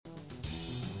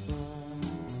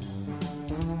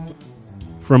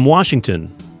From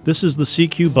Washington, this is the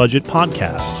CQ Budget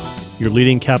Podcast, your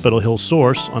leading Capitol Hill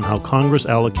source on how Congress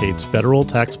allocates federal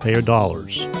taxpayer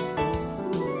dollars.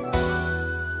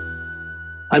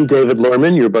 I'm David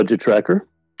Lerman, your budget tracker.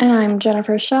 And I'm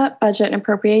Jennifer Shutt, budget and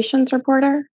appropriations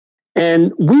reporter.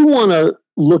 And we want to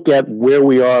look at where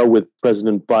we are with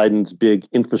President Biden's big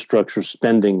infrastructure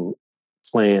spending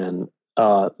plan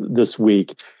this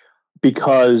week,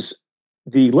 because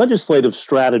the legislative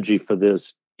strategy for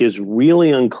this is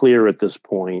really unclear at this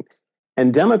point,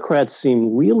 and Democrats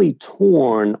seem really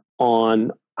torn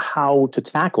on how to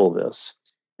tackle this.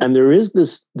 And there is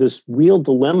this real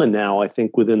dilemma now, I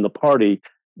think, within the party.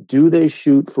 Do they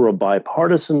shoot for a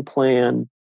bipartisan plan,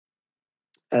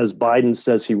 as Biden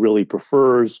says he really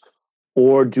prefers,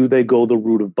 or do they go the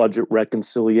route of budget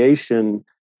reconciliation,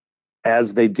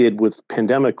 as they did with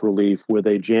pandemic relief, where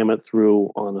they jam it through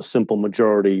on a simple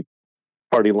majority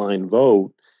party line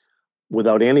vote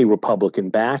without any Republican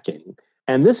backing?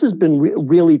 And this has been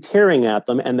really tearing at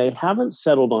them, and they haven't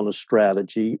settled on a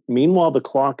strategy. Meanwhile, the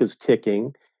clock is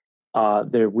ticking.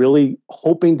 They're really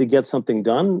hoping to get something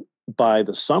done by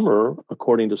the summer,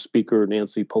 according to Speaker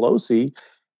Nancy Pelosi.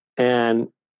 And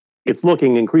it's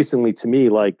looking increasingly to me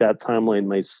like that timeline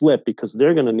may slip, because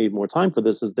they're going to need more time for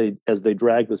this as they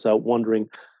drag this out, wondering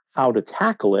how to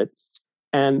tackle it.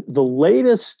 And the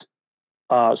latest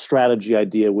strategy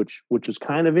idea, which is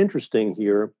kind of interesting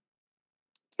here,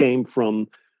 came from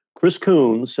Chris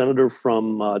Coons, senator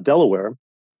from Delaware,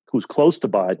 who's close to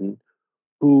Biden,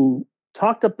 who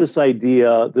talked up this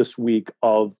idea this week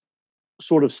of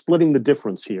sort of splitting the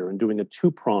difference here and doing a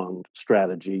two-pronged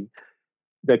strategy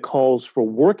that calls for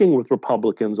working with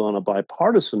Republicans on a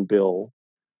bipartisan bill,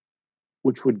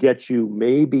 which would get you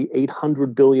maybe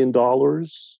 $800 billion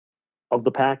of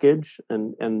the package,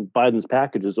 and Biden's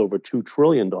package is over $2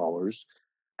 trillion.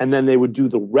 And then they would do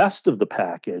the rest of the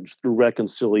package through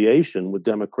reconciliation with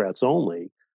Democrats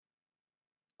only.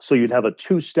 So you'd have a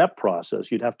two-step process.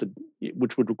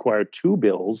 Which would require two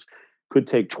bills, could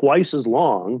take twice as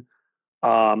long.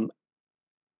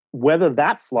 Whether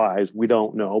that flies, we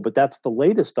don't know, but that's the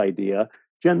latest idea.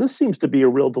 Jen, this seems to be a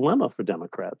real dilemma for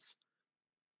Democrats.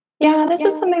 Yeah, this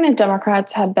is something that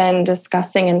Democrats have been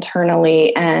discussing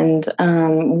internally and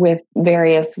with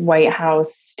various White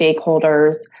House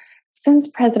stakeholders since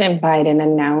President Biden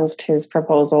announced his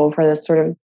proposal for this sort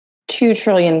of $2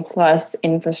 trillion plus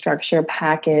infrastructure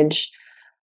package.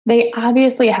 They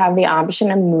obviously have the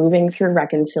option of moving through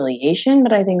reconciliation,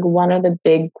 but I think one of the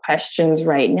big questions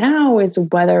right now is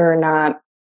whether or not,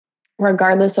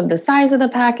 regardless of the size of the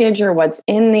package or what's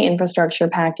in the infrastructure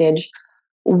package,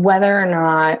 whether or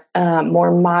not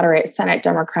more moderate Senate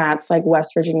Democrats like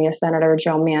West Virginia Senator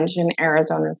Joe Manchin,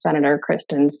 Arizona Senator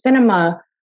Kristen Sinema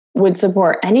would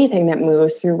support anything that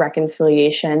moves through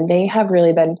reconciliation. They have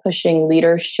really been pushing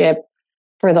leadership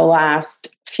for the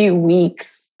last few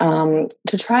weeks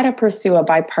to try to pursue a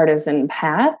bipartisan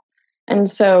path. And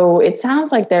so it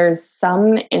sounds like there's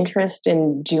some interest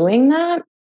in doing that.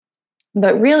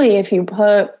 But really, if you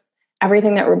put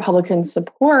everything that Republicans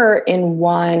support in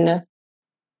one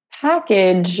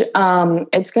package,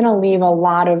 it's going to leave a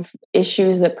lot of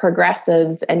issues that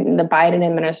progressives and the Biden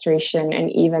administration and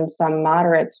even some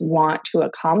moderates want to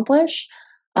accomplish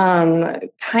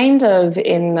kind of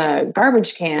in the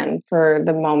garbage can for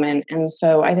the moment. And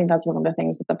so I think that's one of the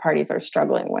things that the parties are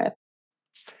struggling with.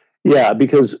 Yeah,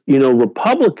 because,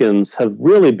 Republicans have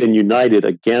really been united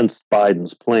against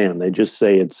Biden's plan. They just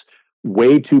say it's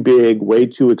way too big, way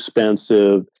too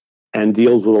expensive, and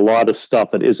deals with a lot of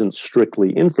stuff that isn't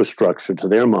strictly infrastructure to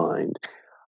their mind.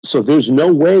 So there's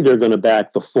no way they're going to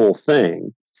back the full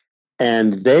thing.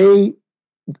 And they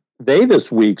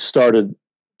this week started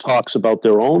talks about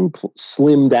their own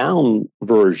slimmed down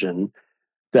version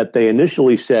that they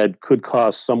initially said could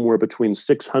cost somewhere between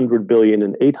 $600 billion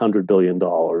and $800 billion.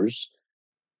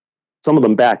 Some of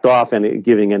them backed off and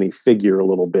giving any figure a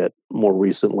little bit more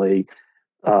recently.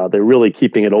 They're really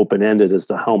keeping it open-ended as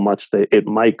to how much it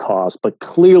might cost, but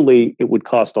clearly it would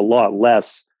cost a lot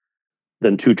less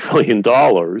than $2 trillion.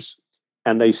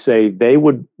 And they say they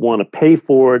would want to pay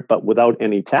for it, but without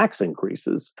any tax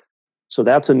increases. So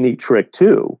that's a neat trick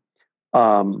too.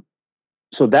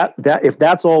 So that if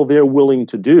that's all they're willing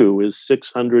to do is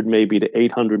 $600 maybe to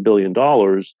 $800 billion,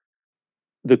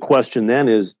 the question then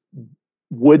is,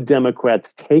 would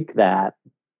Democrats take that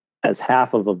as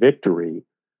half of a victory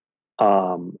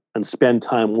and spend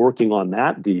time working on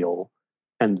that deal,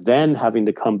 and then having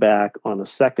to come back on a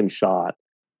second shot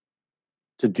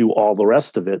to do all the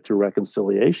rest of it through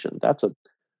reconciliation? That's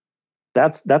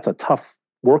a tough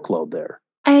workload there.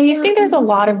 I think there's a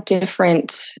lot of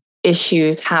different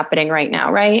issues happening right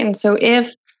now, right? And so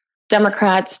if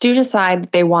Democrats do decide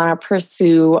that they want to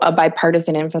pursue a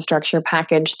bipartisan infrastructure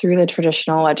package through the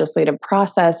traditional legislative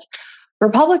process,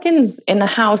 Republicans in the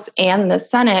House and the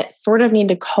Senate sort of need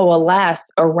to coalesce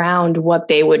around what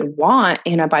they would want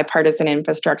in a bipartisan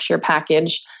infrastructure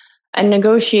package. And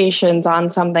negotiations on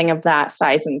something of that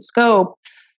size and scope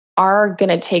are going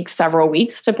to take several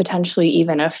weeks to potentially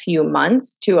even a few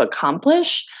months to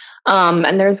accomplish.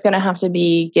 And there's going to have to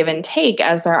be give and take,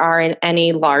 as there are in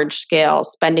any large scale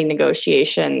spending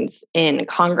negotiations in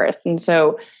Congress. And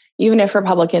so, even if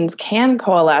Republicans can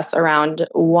coalesce around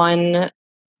one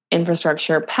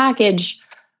infrastructure package,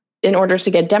 in order to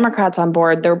get Democrats on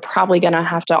board, they're probably going to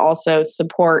have to also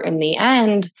support in the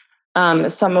end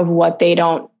some of what they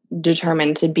don't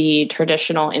determine to be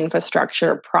traditional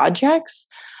infrastructure projects.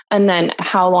 And then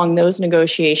how long those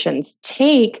negotiations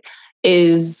take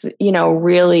is,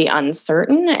 really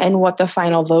uncertain. And what the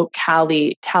final vote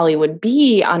tally would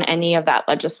be on any of that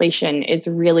legislation is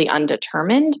really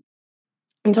undetermined.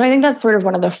 And so I think that's sort of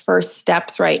one of the first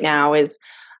steps right now is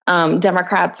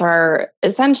Democrats are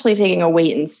essentially taking a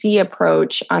wait and see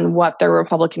approach on what their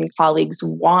Republican colleagues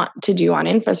want to do on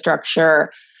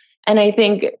infrastructure. And I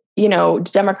think,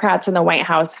 Democrats in the White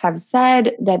House have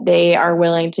said that they are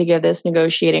willing to give this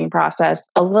negotiating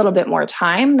process a little bit more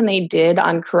time than they did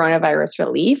on coronavirus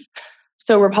relief.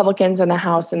 So Republicans in the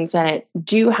House and Senate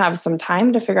do have some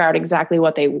time to figure out exactly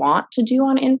what they want to do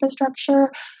on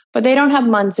infrastructure, but they don't have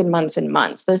months and months and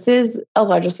months. This is a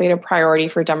legislative priority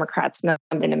for Democrats in the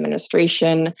Biden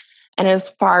administration. And as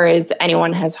far as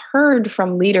anyone has heard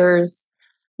from leaders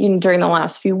during the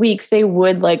last few weeks, they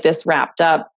would like this wrapped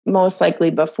up most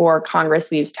likely before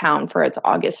Congress leaves town for its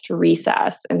August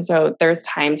recess. And so there's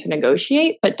time to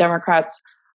negotiate, but Democrats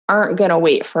aren't going to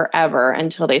wait forever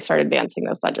until they start advancing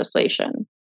this legislation.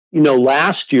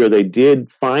 Last year they did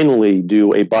finally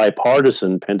do a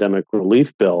bipartisan pandemic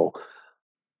relief bill,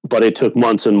 but it took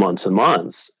months and months and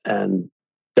months. And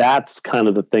that's kind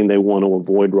of the thing they want to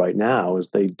avoid right now,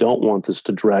 is they don't want this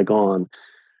to drag on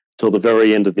till the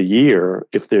very end of the year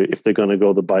if they're going to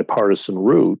go the bipartisan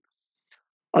route.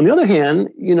 On the other hand,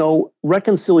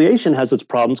 reconciliation has its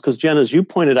problems because, Jen, as you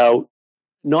pointed out,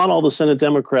 not all the Senate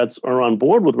Democrats are on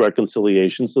board with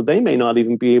reconciliation, so they may not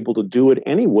even be able to do it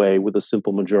anyway with a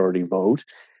simple majority vote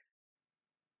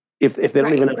if they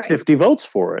don't even have 50 votes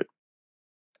for it.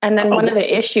 And then one of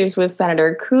the issues with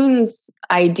Senator Coons'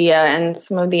 idea and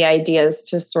some of the ideas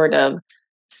to sort of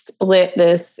split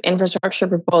this infrastructure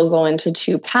proposal into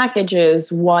two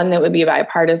packages, one that would be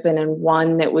bipartisan and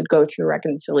one that would go through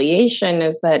reconciliation,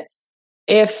 is that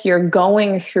if you're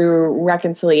going through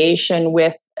reconciliation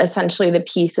with essentially the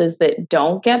pieces that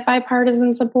don't get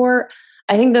bipartisan support,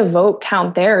 I think the vote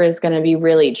count there is going to be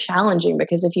really challenging,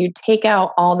 because if you take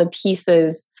out all the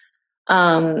pieces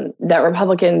that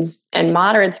Republicans and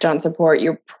moderates don't support,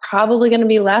 you're probably going to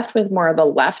be left with more of the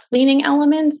left-leaning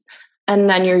elements. And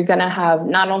then you're going to have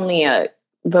not only a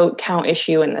vote count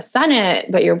issue in the Senate,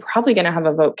 but you're probably going to have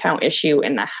a vote count issue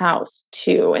in the House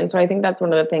too. And so I think that's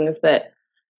one of the things that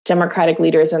Democratic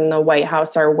leaders in the White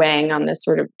House are weighing on this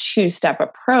sort of two-step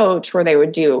approach, where they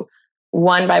would do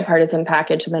one bipartisan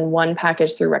package and then one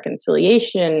package through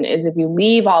reconciliation, is if you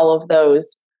leave all of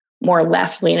those more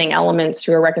left-leaning elements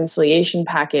to a reconciliation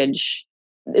package,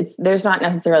 there's not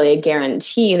necessarily a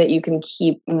guarantee that you can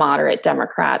keep moderate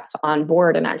Democrats on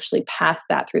board and actually pass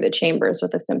that through the chambers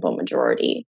with a simple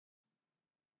majority.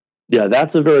 Yeah,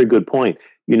 that's a very good point.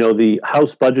 The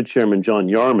House Budget Chairman, John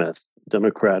Yarmuth,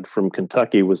 Democrat from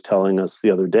Kentucky, was telling us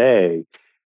the other day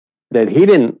that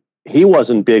he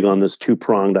wasn't big on this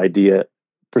two-pronged idea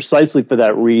precisely for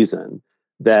that reason,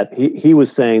 that he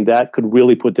was saying that could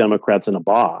really put Democrats in a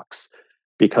box,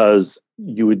 because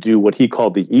you would do what he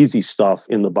called the easy stuff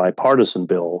in the bipartisan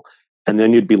bill, and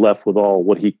then you'd be left with all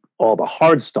the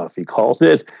hard stuff, he calls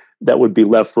it, that would be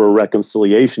left for a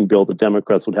reconciliation bill that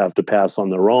Democrats would have to pass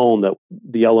on their own, that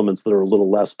the elements that are a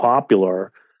little less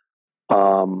popular.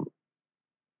 And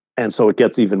so it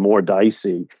gets even more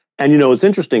dicey. And, it's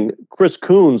interesting, Chris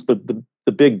Coons,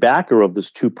 the big backer of this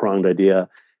two-pronged idea,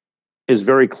 is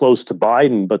very close to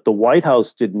Biden, but the White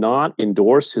House did not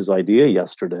endorse his idea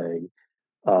yesterday.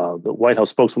 The White House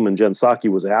spokeswoman, Jen Psaki,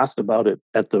 was asked about it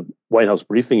at the White House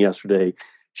briefing yesterday.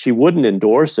 She wouldn't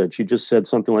endorse it. She just said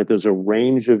something like, there's a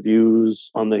range of views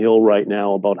on the Hill right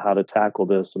now about how to tackle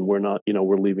this, and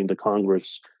we're leaving to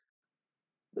Congress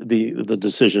the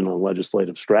decision on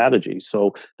legislative strategy.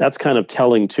 So that's kind of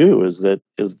telling too, is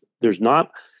there's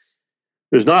not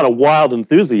a wild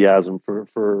enthusiasm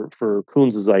for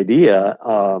Coons's idea.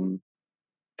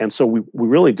 And so we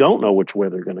really don't know which way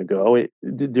they're going to go.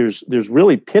 There's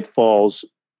really pitfalls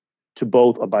to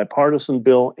both a bipartisan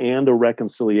bill and a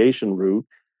reconciliation route.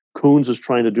 Coons is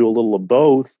trying to do a little of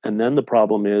both. And then the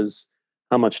problem is,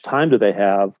 how much time do they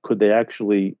have? Could they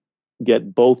actually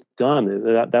get both done?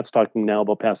 That's talking now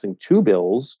about passing two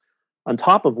bills, on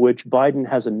top of which Biden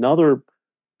has another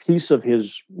piece of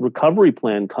his recovery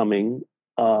plan coming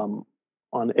on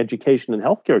education and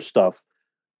healthcare stuff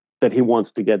that he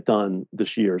wants to get done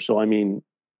this year. So, I mean,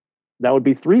 that would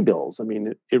be three bills. I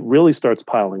mean, it really starts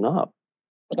piling up.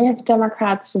 If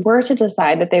Democrats were to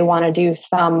decide that they want to do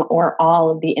some or all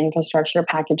of the infrastructure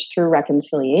package through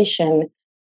reconciliation,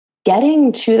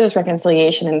 getting to those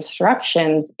reconciliation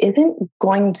instructions isn't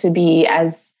going to be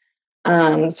as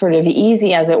sort of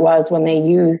easy as it was when they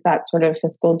used that sort of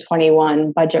fiscal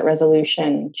 21 budget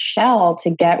resolution shell to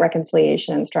get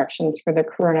reconciliation instructions for the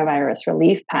coronavirus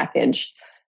relief package.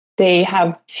 They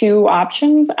have two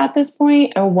options at this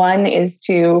point. One is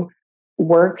to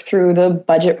work through the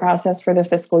budget process for the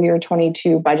fiscal year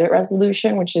 22 budget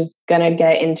resolution, which is going to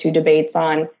get into debates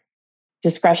on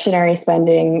discretionary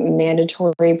spending,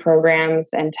 mandatory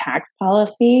programs, and tax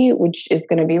policy, which is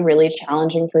going to be really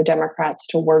challenging for Democrats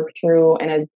to work through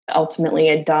and ultimately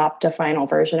adopt a final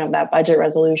version of that budget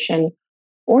resolution.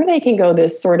 Or they can go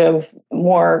this sort of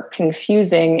more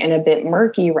confusing and a bit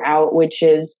murky route, which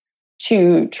is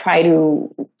to try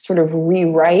to sort of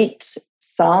rewrite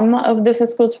some of the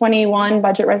fiscal 21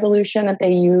 budget resolution that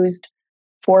they used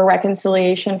for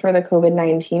reconciliation for the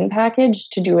COVID-19 package,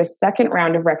 to do a second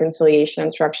round of reconciliation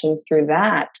instructions through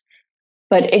that.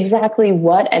 But exactly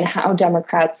what and how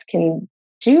Democrats can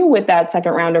do with that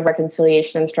second round of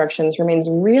reconciliation instructions remains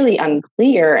really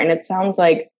unclear. And it sounds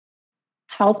like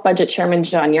House Budget Chairman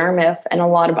John Yarmuth and a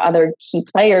lot of other key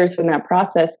players in that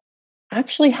process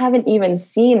actually haven't even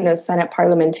seen the Senate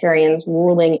parliamentarians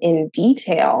ruling in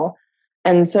detail.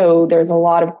 And so there's a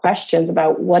lot of questions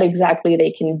about what exactly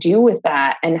they can do with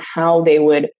that and how they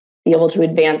would be able to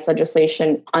advance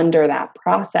legislation under that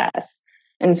process.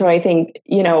 And so I think,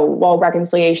 while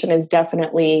reconciliation is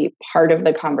definitely part of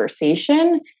the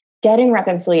conversation, getting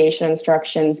reconciliation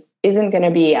instructions isn't going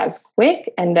to be as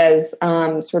quick and as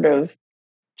sort of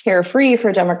carefree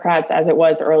for Democrats as it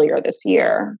was earlier this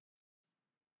year.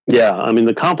 Yeah, I mean,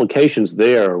 the complications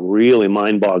there are really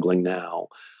mind-boggling now.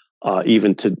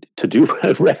 Even to do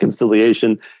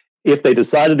reconciliation. If they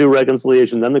decide to do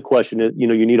reconciliation, then the question is, you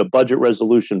need a budget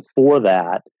resolution for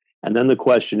that. And then the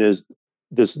question is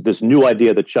this new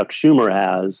idea that Chuck Schumer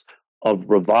has of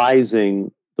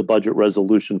revising the budget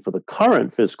resolution for the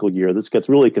current fiscal year. This gets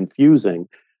really confusing,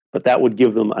 but that would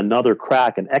give them another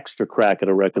crack, an extra crack at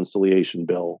a reconciliation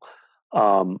bill.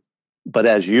 But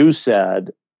as you said,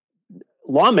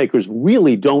 lawmakers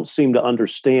really don't seem to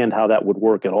understand how that would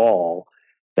work at all.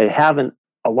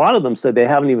 A lot of them said they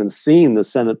haven't even seen the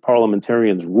Senate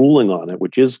parliamentarians ruling on it,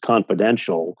 which is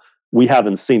confidential. We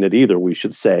haven't seen it either, we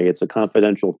should say. It's a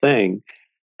confidential thing.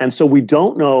 And so we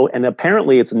don't know. And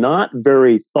apparently it's not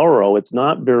very thorough. It's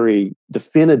not very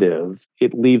definitive.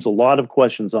 It leaves a lot of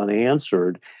questions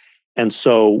unanswered. And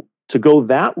so to go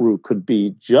that route could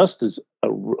be just as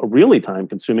a really time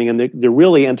consuming. And they're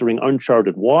really entering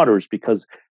uncharted waters because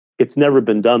it's never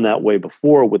been done that way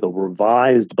before with a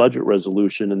revised budget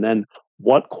resolution. And then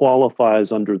what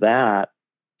qualifies under that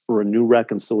for a new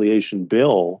reconciliation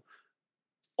bill,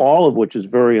 all of which is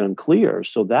very unclear.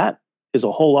 So that is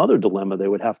a whole other dilemma they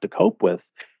would have to cope with.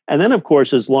 And then, of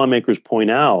course, as lawmakers point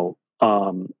out,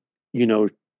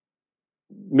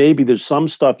 maybe there's some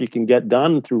stuff you can get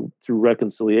done through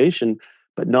reconciliation,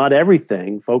 but not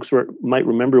everything. Folks might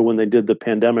remember when they did the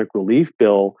pandemic relief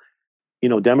bill,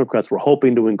 Democrats were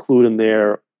hoping to include in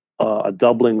there a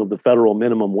doubling of the federal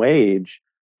minimum wage,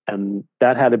 and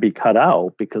that had to be cut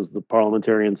out because the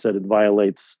parliamentarians said it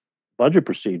violates budget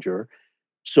procedure.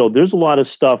 So there's a lot of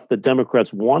stuff that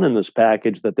Democrats want in this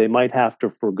package that they might have to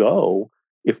forgo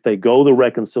if they go the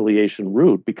reconciliation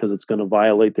route because it's going to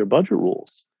violate their budget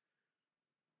rules.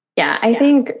 Yeah, I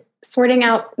think sorting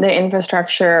out the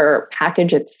infrastructure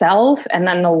package itself and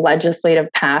then the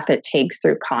legislative path it takes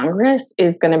through Congress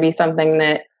is going to be something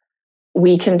that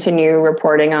we continue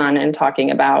reporting on and talking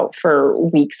about for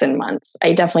weeks and months.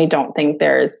 I definitely don't think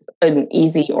there's an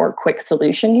easy or quick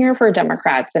solution here for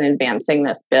Democrats in advancing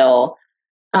this bill.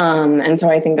 And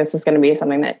so I think this is going to be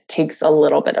something that takes a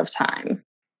little bit of time.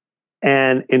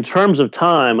 And in terms of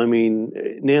time, I mean,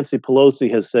 Nancy Pelosi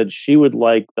has said she would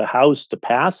like the House to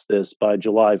pass this by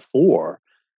July 4,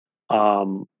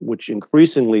 which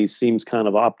increasingly seems kind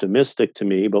of optimistic to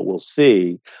me, but we'll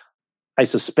see. I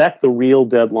suspect the real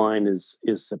deadline is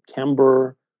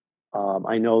September.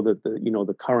 I know that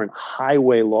the current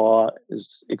highway law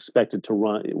is scheduled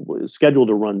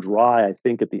to run dry, I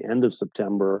think, at the end of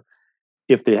September.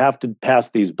 if they have to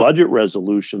pass these budget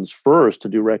resolutions first to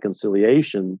do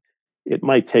reconciliation, it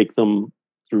might take them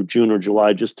through June or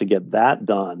July just to get that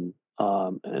done.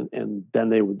 And then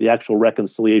the actual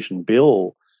reconciliation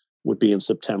bill would be in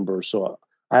September. So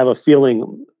I have a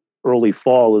feeling early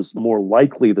fall is more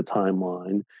likely the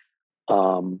timeline.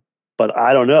 But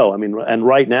I don't know. I mean, and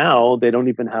right now they don't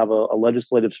even have a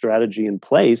legislative strategy in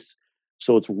place.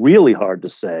 So it's really hard to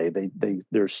say.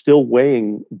 They're still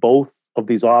weighing both of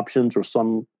these options or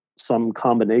some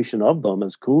combination of them,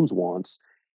 as Coons wants,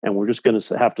 and we're just going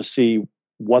to have to see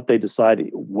what they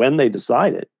decide when they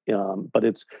decide it. But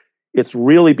it's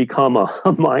really become a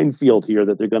minefield here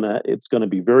that it's going to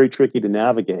be very tricky to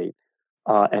navigate,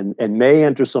 and may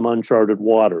enter some uncharted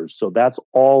waters. So that's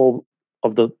all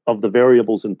of the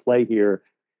variables in play here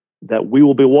that we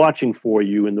will be watching for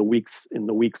you in the weeks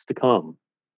to come.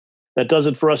 That does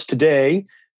it for us today.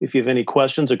 If you have any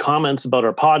questions or comments about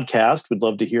our podcast, we'd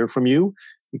love to hear from you.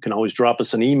 You can always drop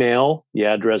us an email. The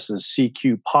address is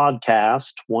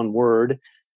cqpodcast, one word,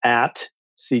 at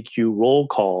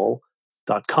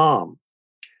cqrollcall.com.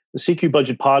 The CQ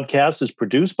Budget Podcast is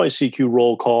produced by CQ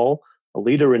Roll Call, a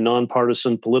leader in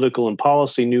nonpartisan political and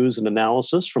policy news and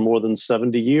analysis for more than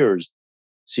 70 years.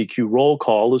 CQ Roll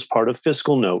Call is part of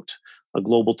Fiscal Note, a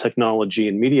global technology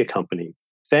and media company.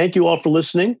 Thank you all for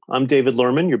listening. I'm David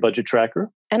Lerman, your budget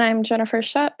tracker. And I'm Jennifer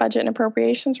Shutt, budget and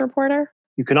appropriations reporter.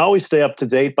 You can always stay up to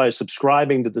date by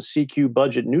subscribing to the CQ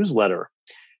Budget newsletter.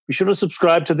 Be sure to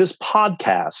subscribe to this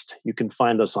podcast. You can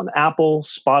find us on Apple,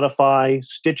 Spotify,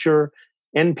 Stitcher,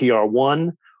 NPR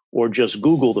One, or just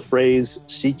Google the phrase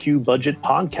CQ Budget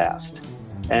Podcast.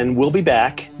 And we'll be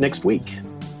back next week.